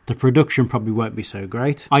great. The production probably won't be so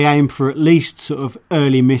great. I aim for at least sort of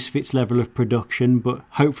early Misfits level of production, but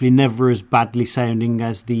hopefully never as badly sounding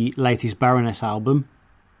as the latest Baroness album.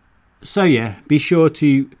 So yeah, be sure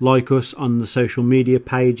to like us on the social media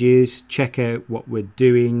pages, check out what we're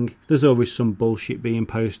doing. There's always some bullshit being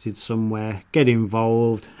posted somewhere. Get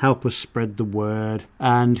involved, help us spread the word,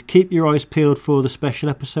 and keep your eyes peeled for the special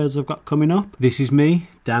episodes I've got coming up. This is me,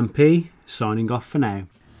 Dan P, signing off for now.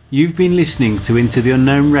 You've been listening to Into the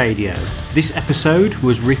Unknown Radio. This episode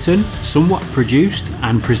was written, somewhat produced,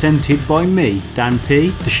 and presented by me, Dan P.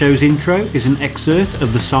 The show's intro is an excerpt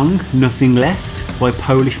of the song Nothing Left by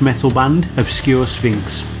Polish metal band Obscure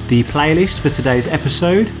Sphinx. The playlist for today's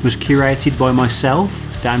episode was curated by myself,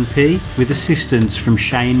 Dan P, with assistance from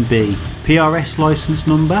Shane B. PRS license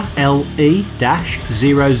number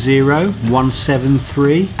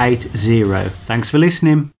LE-0017380. Thanks for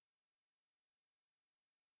listening.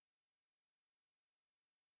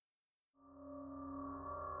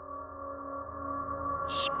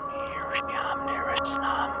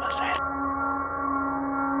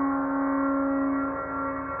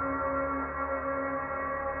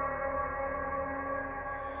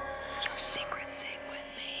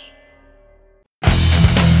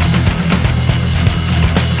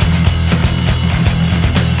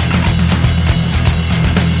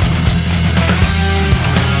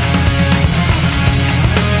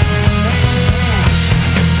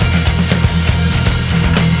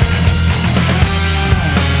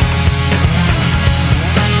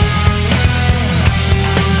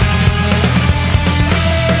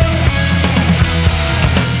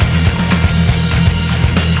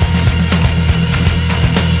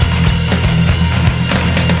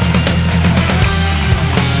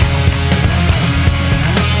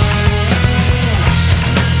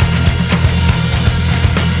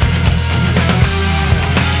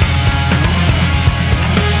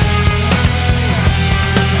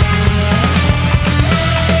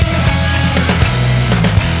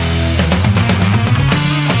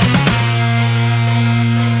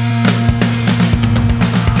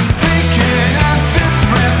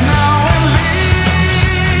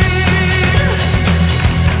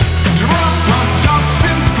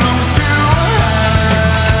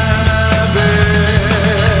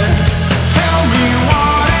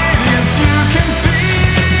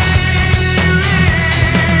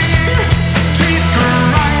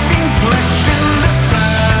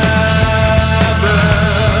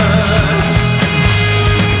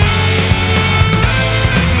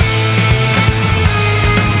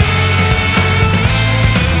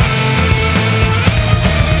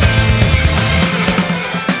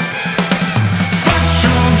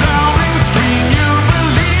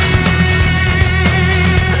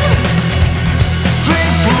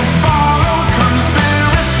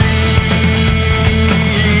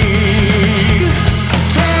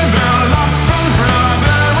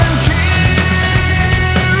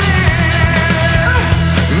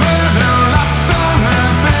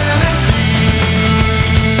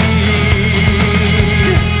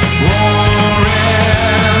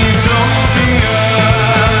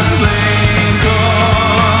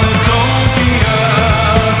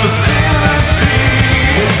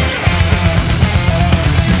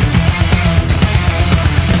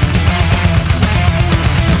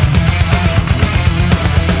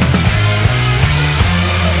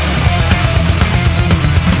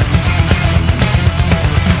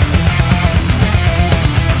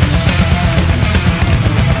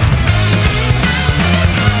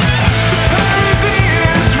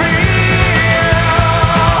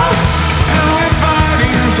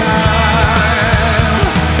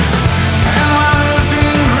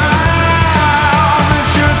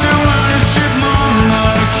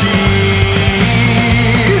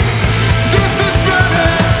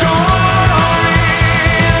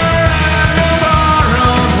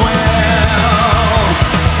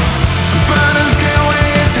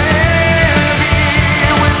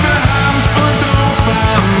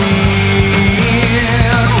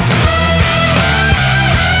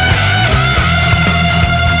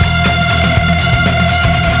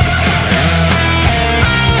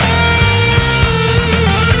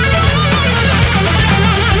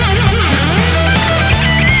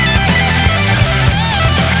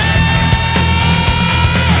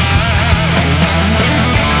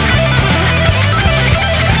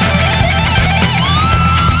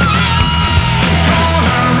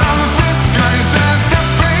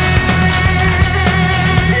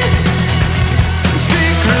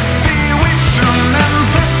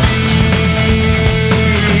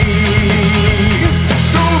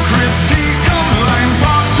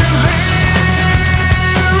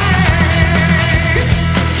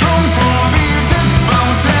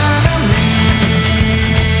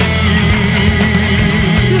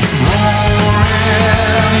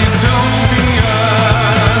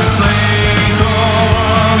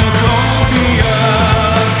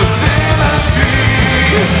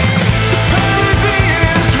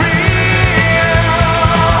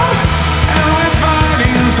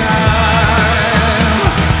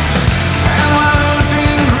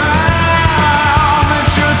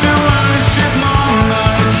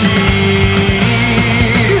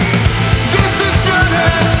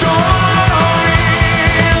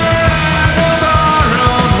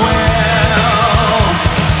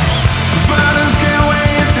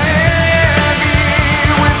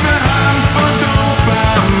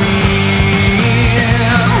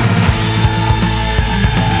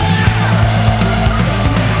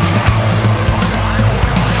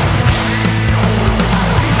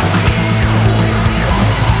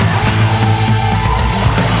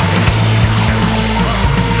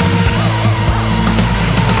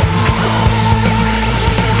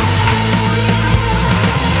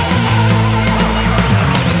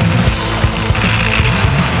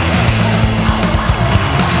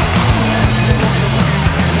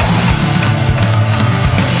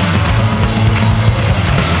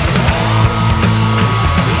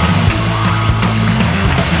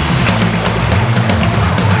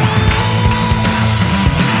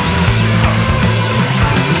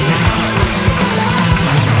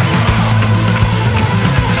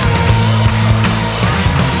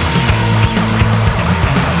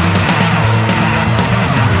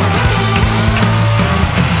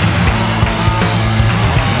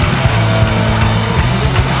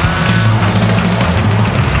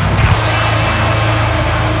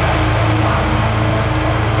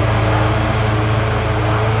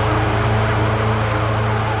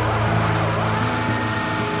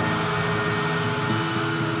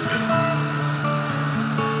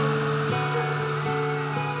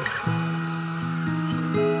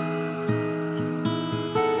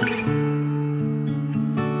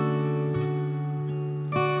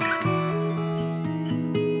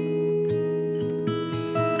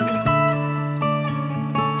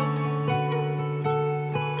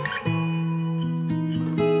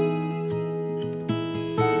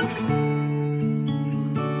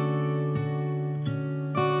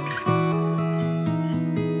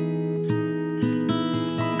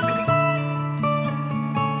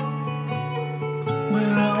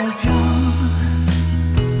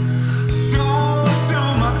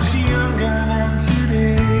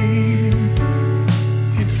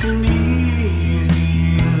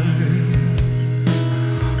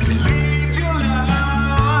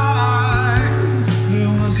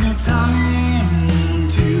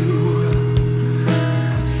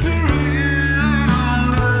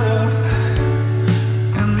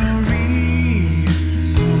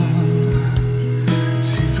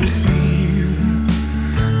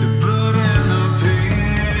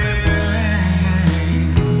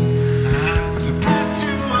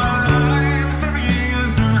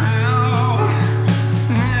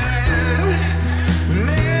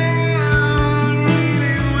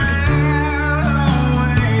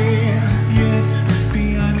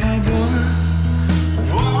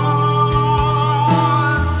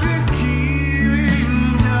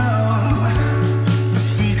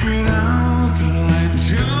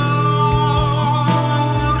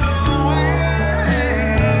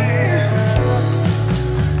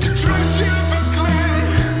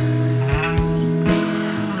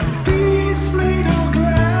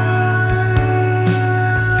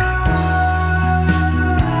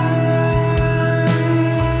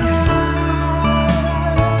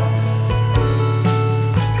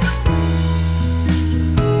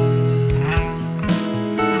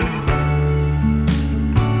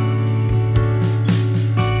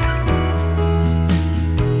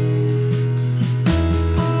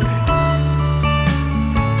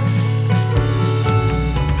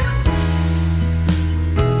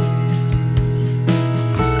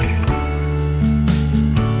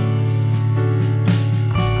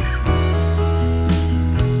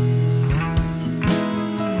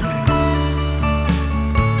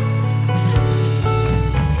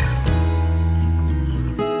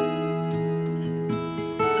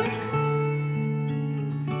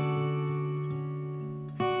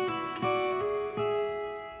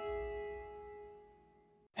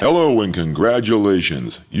 Hello and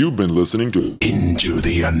congratulations. You've been listening to Into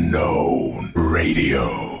the Unknown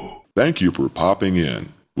Radio. Thank you for popping in.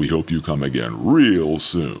 We hope you come again real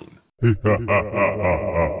soon.